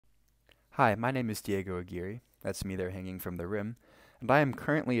Hi, my name is Diego Aguirre. That's me there hanging from the rim. And I am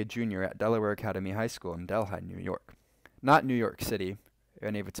currently a junior at Delaware Academy High School in Delhi, New York. Not New York City, or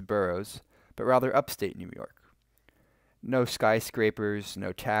any of its boroughs, but rather upstate New York. No skyscrapers,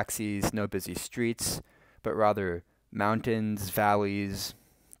 no taxis, no busy streets, but rather mountains, valleys,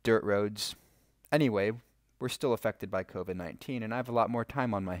 dirt roads. Anyway, we're still affected by COVID-19, and I have a lot more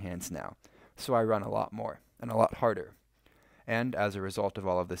time on my hands now, so I run a lot more and a lot harder. And as a result of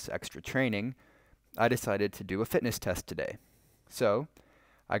all of this extra training, I decided to do a fitness test today. So,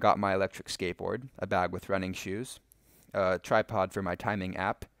 I got my electric skateboard, a bag with running shoes, a tripod for my timing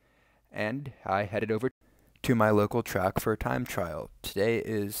app, and I headed over to my local track for a time trial. Today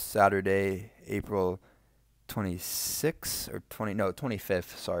is Saturday, April 26th, or 20, no,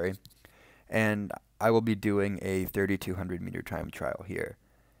 25th, sorry. And I will be doing a 3,200 meter time trial here.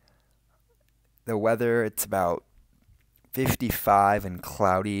 The weather, it's about 55 and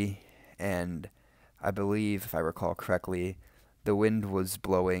cloudy, and I believe, if I recall correctly, the wind was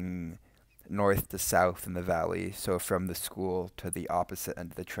blowing north to south in the valley, so from the school to the opposite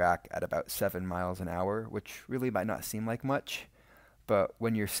end of the track at about 7 miles an hour, which really might not seem like much, but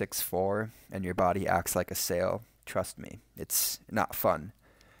when you're 6'4" and your body acts like a sail, trust me, it's not fun.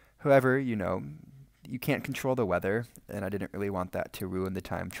 However, you can't control the weather, and I didn't really want that to ruin the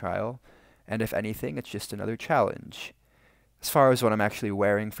time trial, and if anything, it's just another challenge. As far as what I'm actually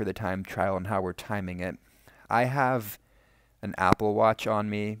wearing for the time trial and how we're timing it, I have an Apple Watch on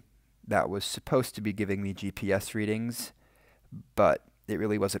me that was supposed to be giving me GPS readings, but it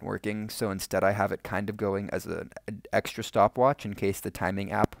really wasn't working, so instead I have it kind of going as an extra stopwatch in case the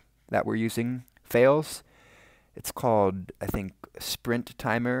timing app that we're using fails. It's called, I think, Sprint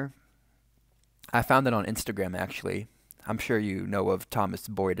Timer. I found it on Instagram, actually. I'm sure you know of Thomas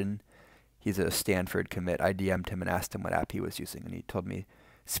Boyden. He's a Stanford commit. I DM'd him and asked him what app he was using, and he told me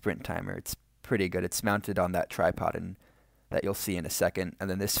Sprint Timer. It's pretty good. It's mounted on that tripod and that you'll see in a second, and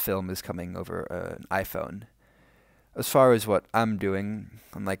then this film is coming over an iPhone. As far as what I'm doing,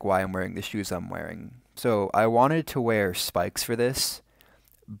 and like why I'm wearing the shoes I'm wearing. So I wanted to wear spikes for this,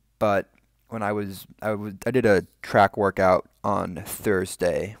 but when I did a track workout on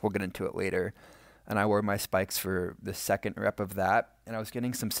Thursday. We'll get into it later. And I wore my spikes for the second rep of that, and I was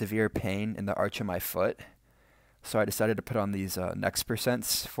getting some severe pain in the arch of my foot. So I decided to put on these Next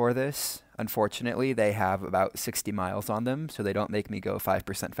Percents for this. Unfortunately, they have about 60 miles on them, so they don't make me go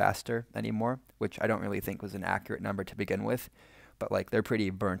 5% faster anymore, which I don't really think was an accurate number to begin with. But like they're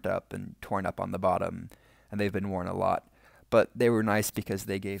pretty burnt up and torn up on the bottom, and they've been worn a lot. But they were nice because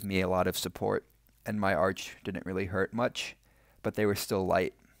they gave me a lot of support, and my arch didn't really hurt much, but they were still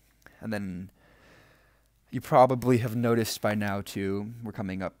light. And then you probably have noticed by now too,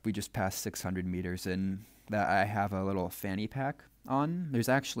 we just passed 600 meters in, that I have a little fanny pack on. There's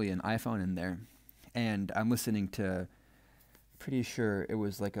actually an iPhone in there, and I'm listening to, pretty sure it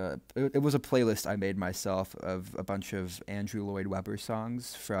was it was a playlist I made myself of a bunch of Andrew Lloyd Webber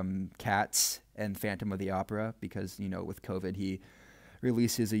songs from Cats and Phantom of the Opera, because, with COVID, he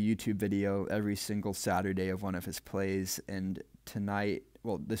releases a YouTube video every single Saturday of one of his plays, and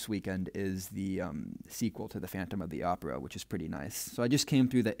this weekend is the sequel to the Phantom of the Opera, which is pretty nice. So I just came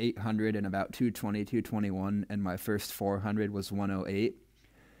through the 800 in about 2:20, 2:21, and my first 400 was 1:08.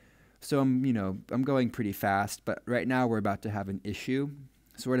 So I'm going pretty fast, but right now we're about to have an issue.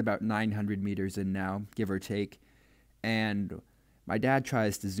 So we're at about 900 meters in now, give or take, and my dad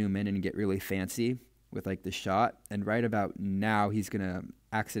tries to zoom in and get really fancy with like the shot, and right about now he's gonna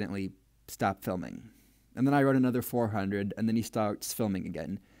accidentally stop filming. And then I run another 400, and then he starts filming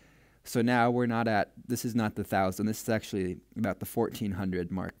again. So now this is not the 1,000, this is actually about the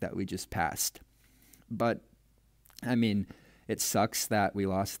 1,400 mark that we just passed. But, it sucks that we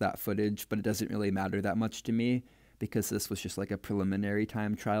lost that footage, but it doesn't really matter that much to me, because this was just like a preliminary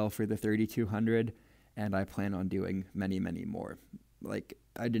time trial for the 3,200, and I plan on doing many, many more. Like,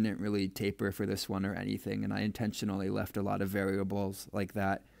 I didn't really taper for this one or anything, and I intentionally left a lot of variables like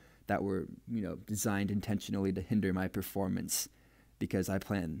that were, designed intentionally to hinder my performance, because I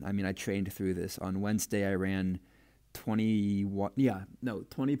trained through this. On Wednesday, I ran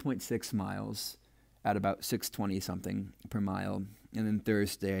 20.6 miles at about 620 something per mile. And then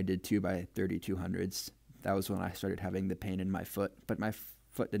Thursday, I did 2 by 3,200s. That was when I started having the pain in my foot, but my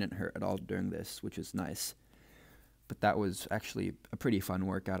foot didn't hurt at all during this, which is nice. But that was actually a pretty fun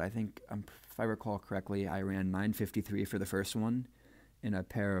workout. I think, if I recall correctly, I ran 9:53 for the first one, in a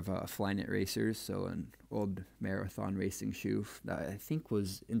pair of Flyknit racers, so an old marathon racing shoe that I think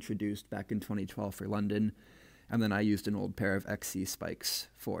was introduced back in 2012 for London. And then I used an old pair of XC spikes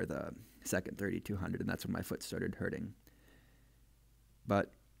for the second 3,200, and that's when my foot started hurting.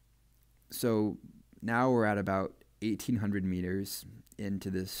 But So now we're at about 1,800 meters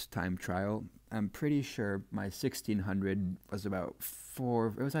into this time trial. I'm pretty sure my 1,600 was about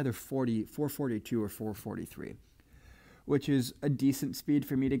it was either 442 or 443, which is a decent speed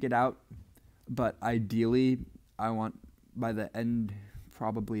for me to get out. But ideally, I want by the end,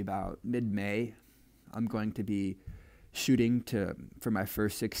 probably about mid-May, I'm going to be shooting for my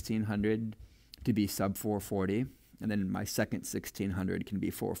first 1,600 to be sub 440, and then my second 1,600 can be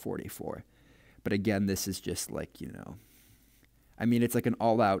 444. But again, this is just like, I mean, it's like an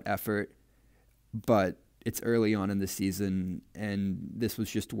all-out effort, but it's early on in the season, and this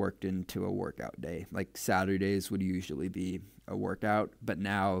was just worked into a workout day. Like Saturdays would usually be a workout, but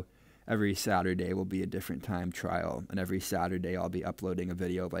now every Saturday will be a different time trial, and every Saturday I'll be uploading a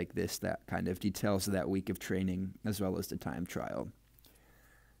video like this that kind of details that week of training as well as the time trial.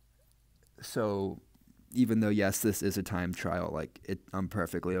 So even though, yes, this is a time trial, I'm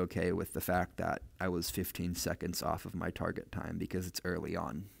perfectly okay with the fact that I was 15 seconds off of my target time because it's early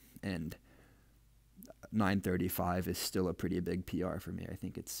on, and 9:35 is still a pretty big PR for me. I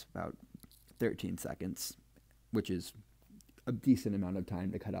think it's about 13 seconds, which is a decent amount of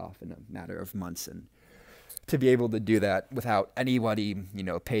time to cut off in a matter of months. And to be able to do that without anybody,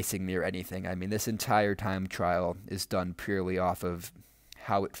 pacing me or anything. I mean, this entire time trial is done purely off of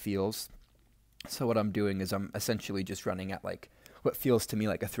how it feels. So what I'm doing is I'm essentially just running at what feels to me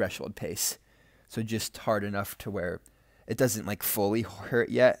like a threshold pace. So just hard enough to where it doesn't fully hurt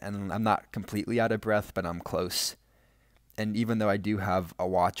yet, and I'm not completely out of breath, but I'm close. And even though I do have a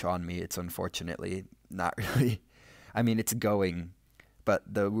watch on me, it's unfortunately not really, I mean, it's going, but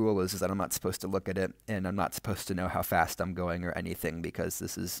the rule is that I'm not supposed to look at it, and I'm not supposed to know how fast I'm going or anything, because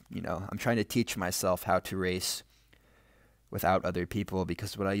this is, I'm trying to teach myself how to race without other people,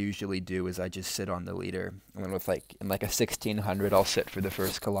 because what I usually do is I just sit on the leader, and then in a 1,600, I'll sit for the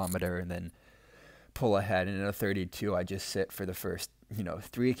first kilometer, and then pull ahead, and in a 32 I just sit for the first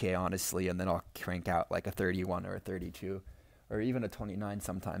 3K honestly, and then I'll crank out like a 31 or a 32 or even a 29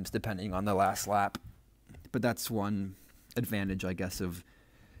 sometimes depending on the last lap. But that's one advantage, I guess, of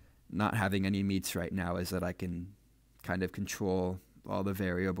not having any meets right now, is that I can kind of control all the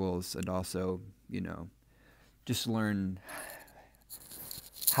variables and also just learn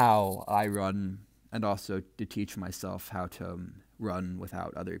how I run, and also to teach myself how to run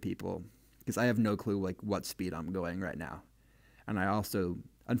without other people, because I have no clue what speed I'm going right now. And I also,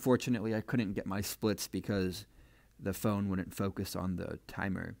 unfortunately, I couldn't get my splits because the phone wouldn't focus on the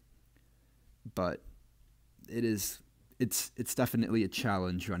timer. But it's definitely a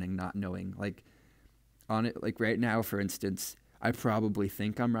challenge running not knowing. Right now, for instance, I probably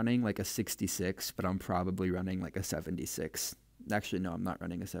think I'm running a 66, but I'm probably running a 76. Actually, no, I'm not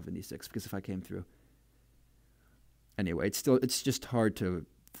running a 76, because if I came through. Anyway, it's just hard to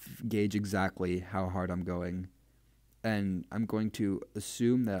gauge exactly how hard I'm going, and I'm going to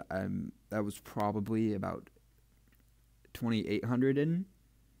assume that that was probably about 2,800 in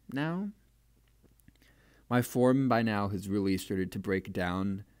now. My form by now has really started to break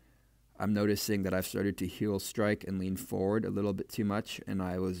down. I'm noticing that I've started to heel strike and lean forward a little bit too much, and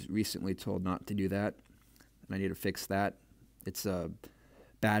I was recently told not to do that, and I need to fix that. It's a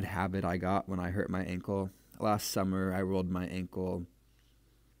bad habit I got when I hurt my ankle. Last summer, I rolled my ankle.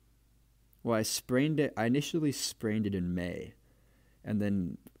 Well, I initially sprained it in May, and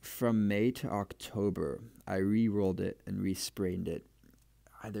then from May to October, I re-rolled it and re-sprained it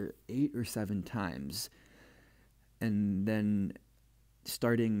either 8 or 7 times. And then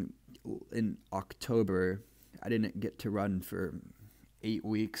starting in October, I didn't get to run for 8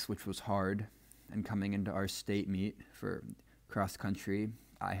 weeks, which was hard. And coming into our state meet for cross country,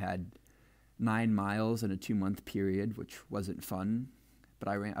 I had 9 miles in a 2-month period, which wasn't fun. But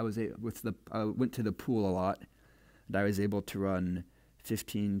I went to the pool a lot, and I was able to run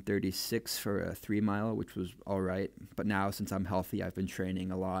 15:36 for a 3-mile, which was all right. But now, since I'm healthy, I've been training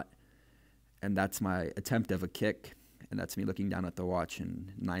a lot, and that's my attempt of a kick, and that's me looking down at the watch,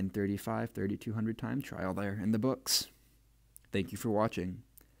 and 9:35, 3,200 time trial there in the books. Thank you for watching.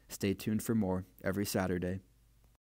 Stay tuned for more every Saturday.